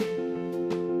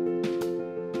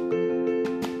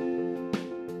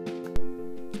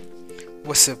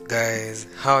What's up, guys?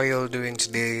 How are y'all doing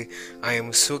today? I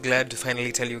am so glad to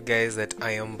finally tell you guys that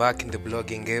I am back in the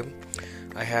blogging game.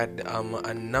 I had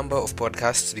a number of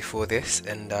podcasts before this,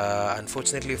 and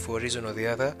unfortunately, for a reason or the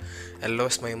other, I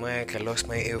lost my mic, I lost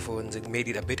my earphones. It made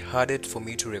it a bit harder for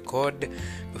me to record.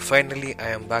 But finally, I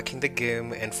am back in the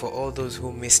game, and for all those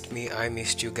who missed me, I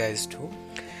missed you guys too.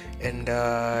 And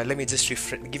let me just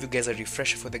give you guys a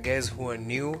refresher for the guys who are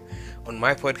new on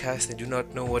my podcast and do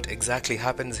not know what exactly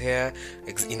happens here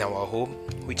in our home,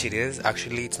 which it is.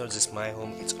 Actually, it's not just my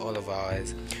home, it's all of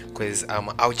ours. Because I'm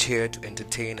out here to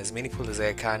entertain as many people as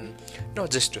I can,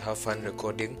 not just to have fun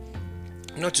recording,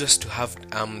 not just to have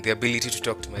the ability to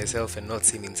talk to myself and not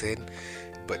seem insane,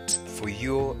 but for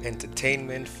your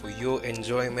entertainment, for your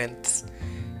enjoyment.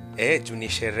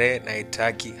 Junishere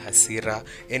naitaki hasira.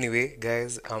 Anyway,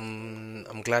 guys, I'm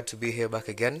glad to be here back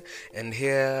again, and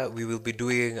here we will be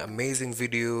doing amazing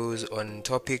videos on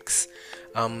topics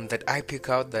that I pick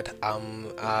out that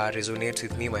resonate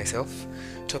with me myself,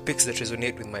 topics that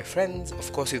resonate with my friends,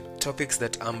 of course with topics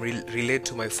that relate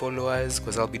to my followers,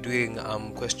 because I'll be doing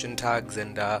question tags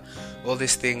and all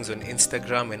these things on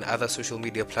Instagram and other social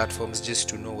media platforms, just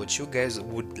to know what you guys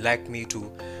would like me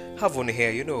to have on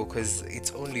here, because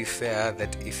it's only fair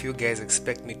that if you guys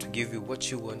expect me to give you what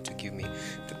you want to give me,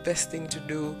 the best thing to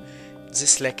do,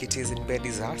 just like it is in bed,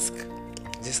 is ask.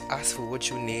 Just ask for what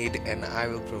you need and I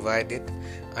will provide it.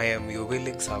 I am your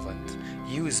willing servant.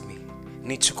 Use me.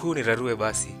 Nichukuu nirarue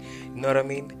basi. You know what I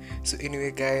mean? So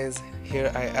anyway, guys,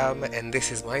 here I am, and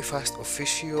this is my first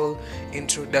official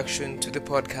introduction to the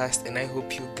podcast, and I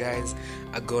hope you guys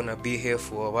are gonna be here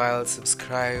for a while.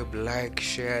 Subscribe, like,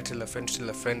 share, tell a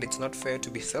friend. It's not fair to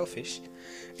be selfish.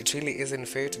 It really isn't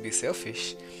fair to be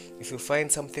selfish. If you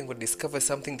find something or discover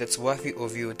something that's worthy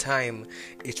of your time,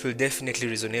 it will definitely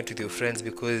resonate with your friends,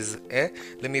 because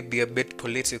let me be a bit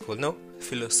political, no,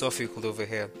 philosophical over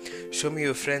here. Show me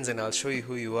your friends and I'll show you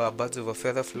who you are. Birds of a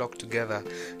feather flock together.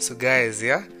 So guys,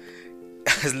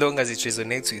 as long as it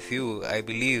resonates with you, I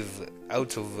believe,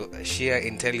 out of sheer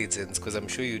intelligence, because I'm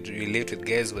sure you relate with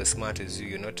guys who are smart as you.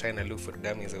 You're not trying to look for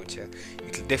dummies out here.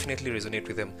 It'll definitely resonate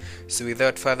with them. So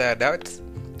without further doubt,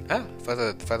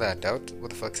 further doubt,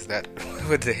 what the fuck is that?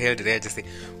 What the hell did I just say?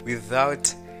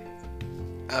 Without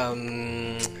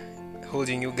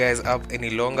holding you guys up any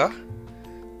longer,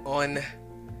 on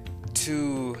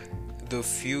to the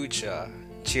future.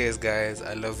 Cheers, guys.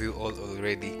 I love you all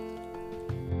already.